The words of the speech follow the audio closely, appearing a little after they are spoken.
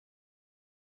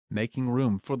Making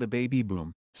room for the baby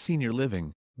boom, senior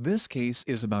living. This case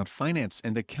is about finance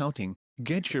and accounting.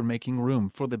 Get your Making Room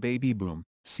for the Baby Boom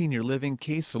senior living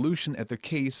case solution at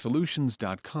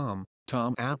thecasesolutions.com.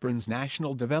 Tom Apron's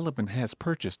National Development has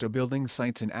purchased a building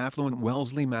site in affluent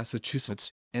Wellesley,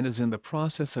 Massachusetts, and is in the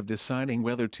process of deciding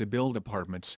whether to build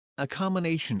apartments, a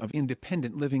combination of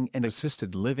independent living and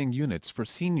assisted living units for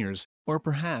seniors, or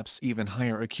perhaps even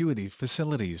higher acuity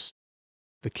facilities.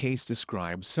 The case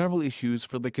describes several issues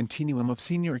for the continuum of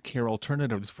senior care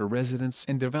alternatives for residents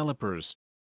and developers.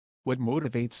 What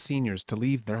motivates seniors to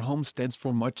leave their homesteads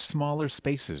for much smaller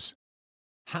spaces?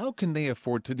 How can they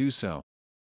afford to do so?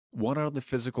 What are the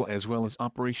physical as well as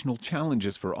operational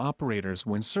challenges for operators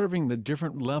when serving the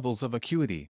different levels of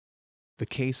acuity?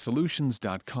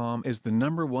 TheCaseSolutions.com is the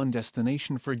 #1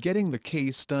 destination for getting the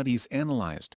case studies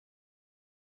analyzed,